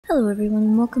Hello everyone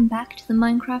and welcome back to the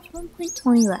Minecraft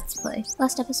 1.20 Let's Play.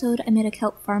 Last episode I made a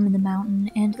kelp farm in the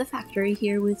mountain and the factory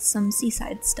here with some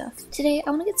seaside stuff. Today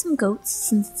I want to get some goats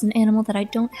since it's an animal that I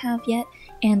don't have yet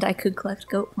and I could collect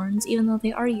goat horns even though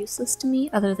they are useless to me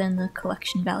other than the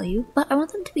collection value. But I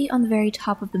want them to be on the very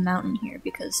top of the mountain here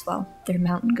because, well, they're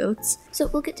mountain goats. So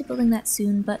we'll get to building that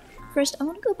soon, but first, I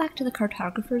want to go back to the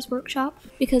cartographer's workshop,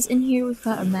 because in here we've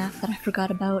got a map that I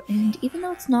forgot about, and even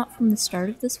though it's not from the start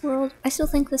of this world, I still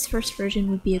think this first version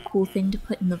would be a cool thing to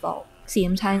put in the vault. See,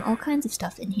 I'm tying all kinds of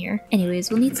stuff in here. Anyways,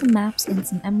 we'll need some maps and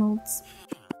some emeralds.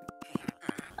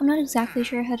 I'm not exactly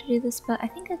sure how to do this, but I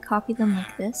think I copy them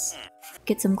like this,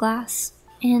 get some glass,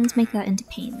 and make that into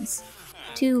panes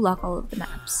to lock all of the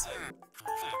maps.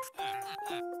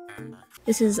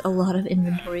 This is a lot of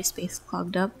inventory space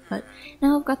clogged up, but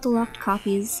now I've got the locked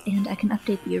copies and I can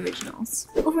update the originals.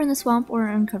 Over in the swamp, we're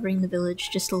uncovering the village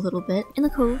just a little bit. In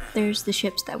the cove, there's the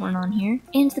ships that weren't on here,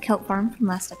 and the kelp farm from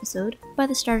last episode. By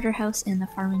the starter house in the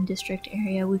farming district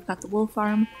area, we've got the wool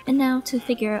farm, and now to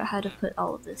figure out how to put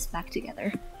all of this back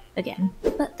together again.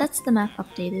 But that's the map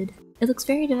updated. It looks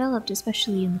very developed,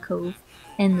 especially in the cove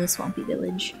and the swampy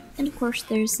village. And of course,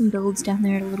 there's some builds down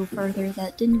there a little further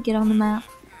that didn't get on the map.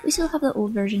 We still have the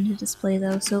old version to display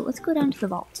though, so let's go down to the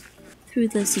vault, through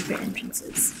the secret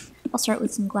entrances. I'll start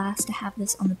with some glass to have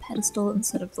this on the pedestal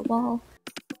instead of the wall.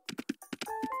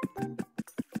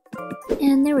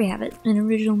 And there we have it, an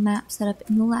original map set up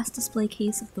in the last display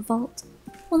case of the vault.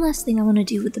 One last thing I want to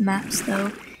do with the maps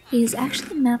though, is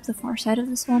actually map the far side of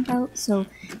the swamp out, so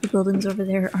the buildings over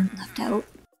there aren't left out.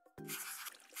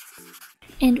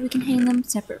 And we can hang them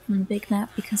separate from the big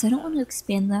map because I don't want to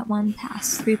expand that one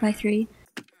past 3x3.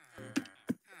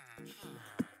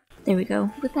 There we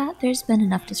go. With that, there's been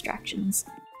enough distractions.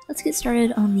 Let's get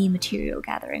started on the material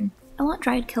gathering. I want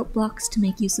dried kelp blocks to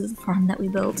make use of the farm that we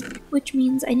built, which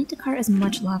means I need to cart as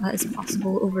much lava as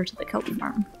possible over to the kelp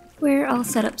farm, where I'll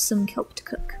set up some kelp to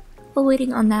cook. While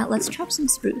waiting on that, let's chop some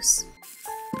spruce.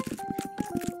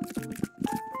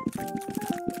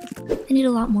 I need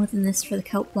a lot more than this for the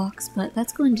kelp blocks, but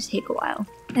that's going to take a while.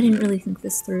 I didn't really think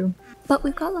this through. But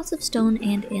we've got lots of stone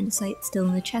and andesite still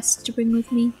in the chests to bring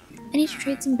with me. I need to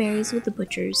trade some berries with the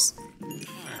butchers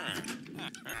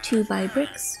to buy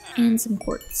bricks and some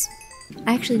quartz.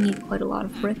 I actually need quite a lot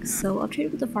of bricks, so I'll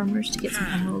trade with the farmers to get some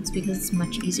emeralds because it's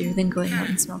much easier than going out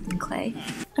and smelting clay.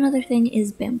 Another thing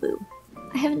is bamboo.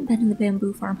 I haven't been in the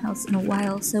bamboo farmhouse in a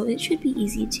while, so it should be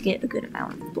easy to get a good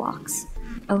amount of blocks.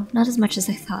 Oh, not as much as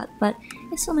I thought, but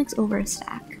it still makes over a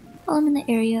stack. While I'm in the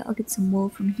area, I'll get some wool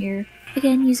from here,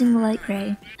 again using the light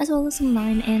gray, as well as some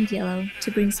lime and yellow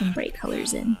to bring some bright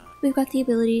colors in. We've got the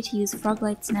ability to use frog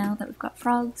lights now that we've got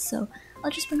frogs, so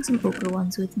I'll just bring some ochre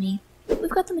ones with me.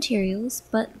 We've got the materials,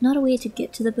 but not a way to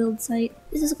get to the build site.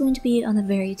 This is going to be on the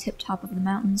very tip top of the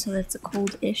mountain, so that it's a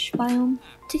cold-ish biome.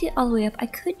 To get all the way up, I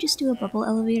could just do a bubble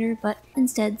elevator, but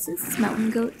instead, since it's mountain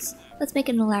goats, let's make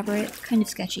an elaborate, kind of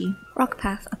sketchy, rock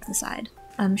path up the side.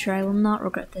 I'm sure I will not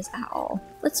regret this at all.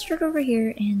 Let's start over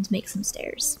here and make some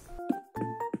stairs.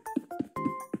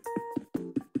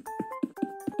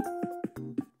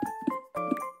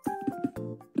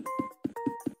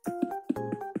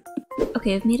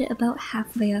 Okay, I've made it about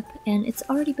halfway up, and it's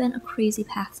already been a crazy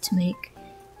path to make.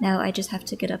 Now I just have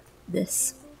to get up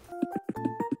this.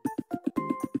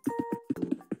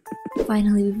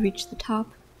 Finally, we've reached the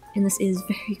top, and this is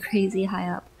very crazy high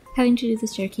up. Having to do the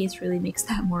staircase really makes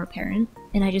that more apparent,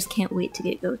 and I just can't wait to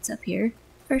get goats up here.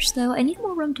 First though, I need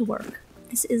more room to work.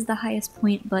 This is the highest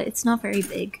point, but it's not very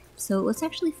big, so let's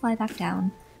actually fly back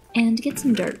down and get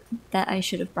some dirt that I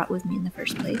should have brought with me in the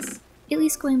first place. At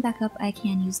least going back up, I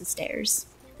can use the stairs.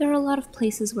 There are a lot of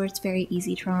places where it's very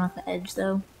easy to run off the edge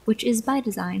though, which is by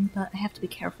design, but I have to be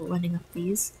careful running up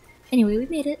these. Anyway, we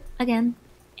made it, again.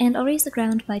 And I'll raise the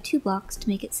ground by 2 blocks to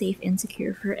make it safe and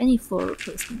secure for any floor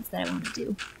replacements that I want to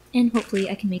do. And hopefully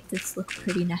I can make this look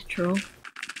pretty natural.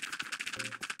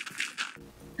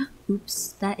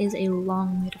 Oops, that is a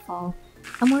long way to fall.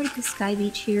 I'm worried the sky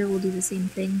beach here will do the same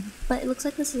thing, but it looks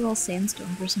like this is all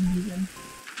sandstone for some reason.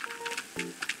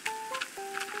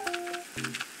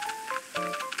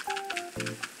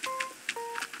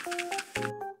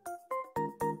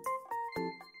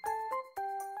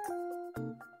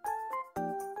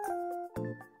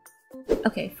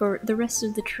 Okay, for the rest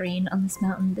of the terrain on this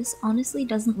mountain, this honestly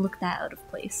doesn't look that out of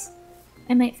place.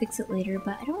 I might fix it later,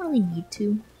 but I don't really need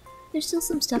to. There's still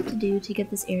some stuff to do to get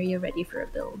this area ready for a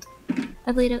build.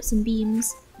 I've laid out some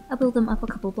beams, I'll build them up a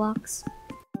couple blocks,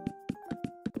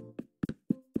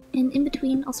 and in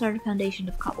between I'll start a foundation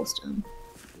of cobblestone,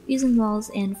 using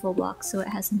walls and full blocks so it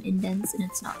has some indents and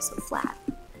it's not so flat.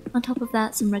 On top of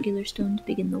that, some regular stone to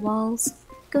begin the walls,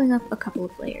 going up a couple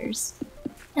of layers.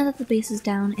 Now that the base is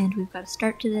down and we've got a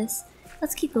start to this,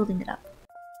 let's keep building it up.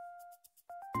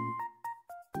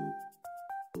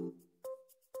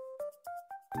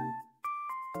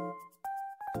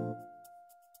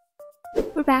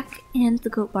 We're back, and the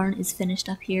goat barn is finished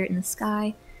up here in the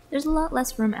sky. There's a lot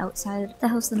less room outside the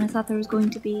house than I thought there was going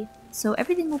to be, so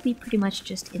everything will be pretty much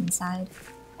just inside.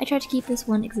 I tried to keep this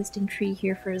one existing tree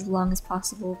here for as long as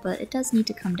possible, but it does need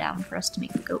to come down for us to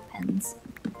make the goat pens.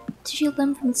 To shield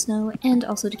them from the snow, and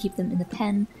also to keep them in the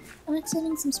pen, I'm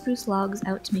extending some spruce logs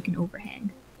out to make an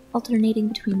overhang, alternating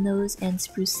between those and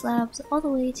spruce slabs all the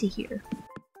way to here.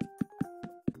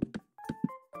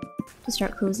 To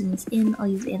start closing this in, I'll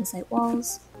use andesite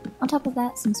walls. On top of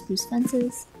that, some spruce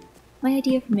fences. My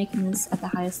idea for making this at the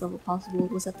highest level possible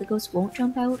was that the goats won't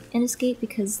jump out and escape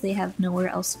because they have nowhere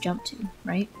else to jump to,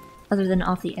 right? Other than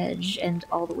off the edge and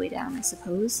all the way down, I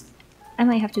suppose. I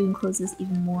might have to enclose this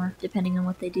even more, depending on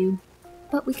what they do.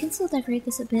 But we can still decorate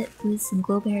this a bit with some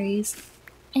glowberries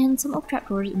and some oak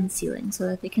trapdoors in the ceiling so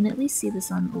that they can at least see the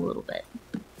sun a little bit.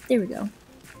 There we go.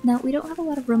 Now, we don't have a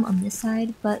lot of room on this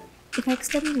side, but if I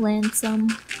extend the land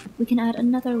some, we can add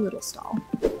another little stall.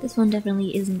 This one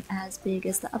definitely isn't as big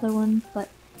as the other one, but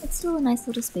it's still a nice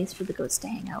little space for the goats to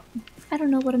hang out. I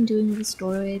don't know what I'm doing with this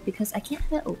doorway because I can't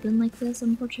have it open like this,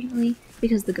 unfortunately,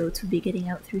 because the goats would be getting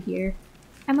out through here.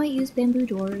 I might use bamboo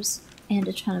doors and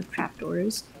a ton of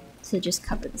trapdoors to just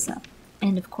cover this up.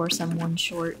 And of course I'm one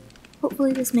short.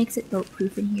 Hopefully this makes it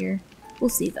goat-proof in here. We'll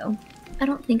see though. I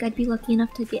don't think I'd be lucky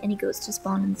enough to get any goats to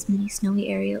spawn in this mini snowy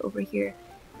area over here,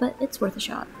 but it's worth a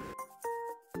shot.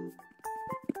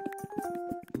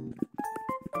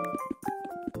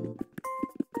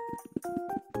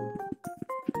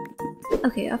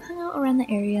 Okay, I've hung out around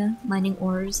the area, mining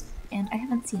ores, and I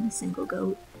haven't seen a single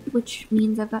goat, which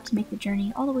means I've got to make the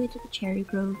journey all the way to the cherry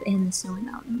grove and the snowy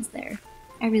mountains there.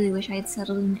 I really wish I had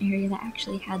settled in an area that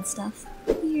actually had stuff.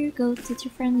 Here, goats, it's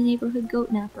your friendly neighborhood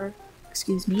goat napper.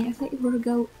 Excuse me, I thought you were a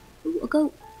goat. Ooh, a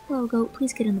goat! Hello, goat,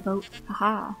 please get in the boat.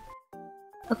 Haha.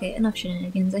 Okay, enough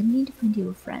shenanigans, I need to find you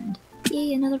a friend.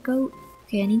 Yay, another goat!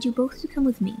 Okay, I need you both to come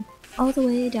with me, all the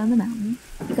way down the mountain.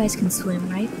 You guys can swim,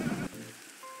 right?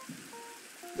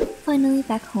 Finally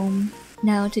back home,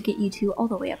 now to get you two all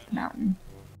the way up the mountain.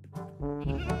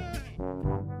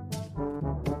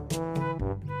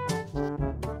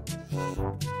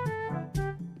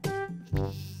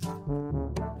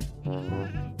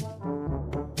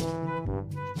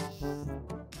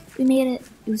 We made it.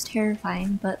 It was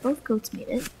terrifying, but both goats made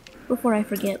it. Before I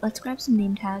forget, let's grab some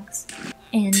name tags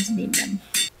and name them.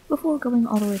 Before going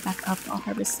all the way back up, I'll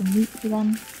harvest some wheat for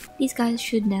them. These guys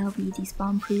should now be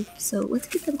despawn proof, so let's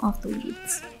get them off the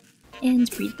weeds. And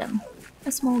breed them.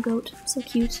 A small goat, so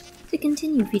cute. To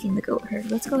continue feeding the goat herd,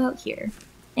 let's go out here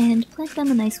and plant them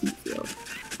a nice wheat field.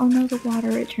 Oh no, the water,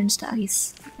 it turns to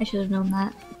ice. I should have known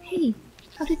that. Hey,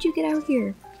 how did you get out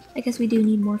here? I guess we do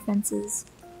need more fences.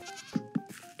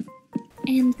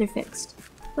 And they're fixed.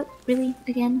 What, really?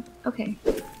 Again? Okay.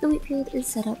 The wheat field is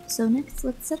set up, so next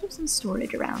let's set up some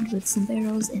storage around with some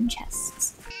barrels and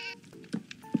chests.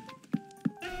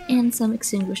 And some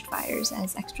extinguished fires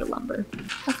as extra lumber.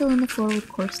 I'll fill in the floor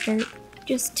with coarse dirt,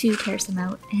 just to tear some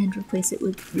out and replace it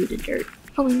with rooted dirt,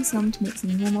 hoeing some to make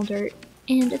some normal dirt,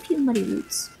 and a few muddy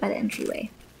roots by the entryway,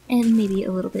 and maybe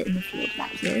a little bit in the field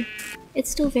back here. It's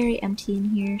still very empty in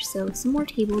here, so some more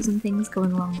tables and things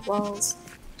going along the walls.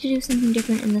 To do something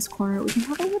different in this corner, we can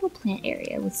have a little plant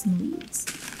area with some leaves,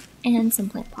 and some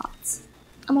plant pots.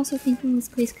 I'm also thinking this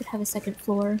place could have a second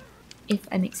floor, if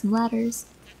I make some ladders,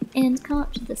 and come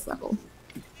up to this level.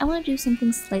 I want to do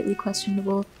something slightly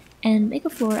questionable, and make a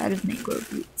floor out of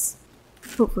mangrove roots.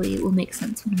 Hopefully it will make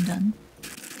sense when I'm done.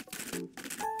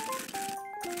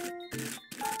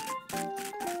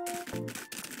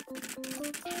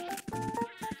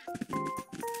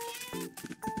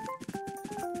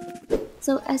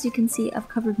 So as you can see, I've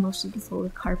covered most of the floor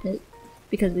with carpet,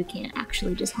 because we can't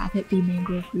actually just have it be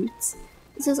mangrove roots.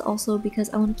 This is also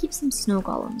because I want to keep some snow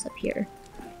golems up here,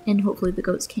 and hopefully the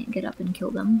goats can't get up and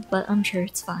kill them, but I'm sure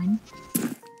it's fine.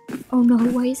 Oh no,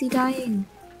 why is he dying?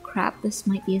 Crap, this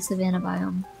might be a savanna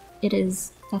biome. It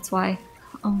is, that's why.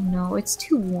 Oh no, it's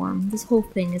too warm. This whole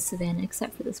thing is savanna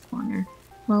except for this corner.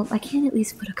 Well, I can at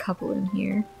least put a couple in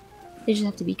here. They just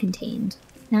have to be contained.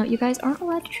 Now, you guys aren't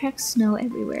allowed to track snow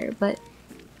everywhere, but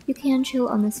you can chill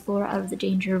on this floor out of the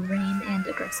danger of rain and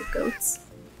aggressive goats.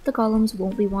 The golems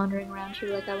won't be wandering around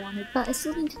here like I wanted, but I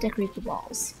still need to decorate the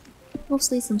walls.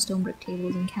 Mostly some stone brick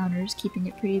tables and counters, keeping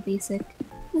it pretty basic,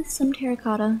 with some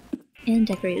terracotta and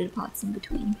decorated pots in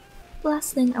between. The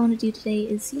last thing I want to do today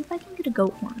is see if I can get a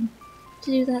goat horn.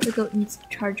 To do that, the goat needs to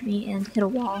charge me and hit a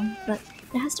wall, but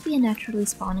It has to be a naturally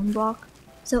spawning block,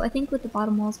 so I think with the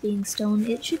bottom walls being stone,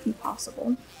 it should be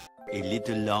possible. A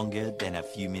little longer than a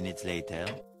few minutes later.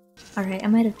 Alright, I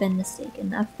might have been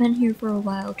mistaken. I've been here for a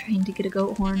while trying to get a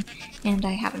goat horn, and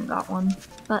I haven't got one.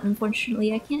 But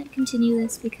unfortunately, I can't continue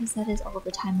this because that is all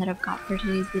the time that I've got for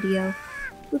today's video.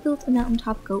 We built a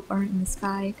mountaintop goat barn in the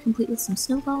sky, complete with some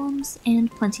snow golems, and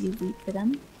plenty of wheat for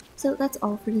them. So that's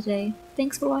all for today.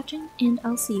 Thanks for watching, and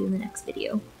I'll see you in the next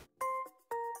video.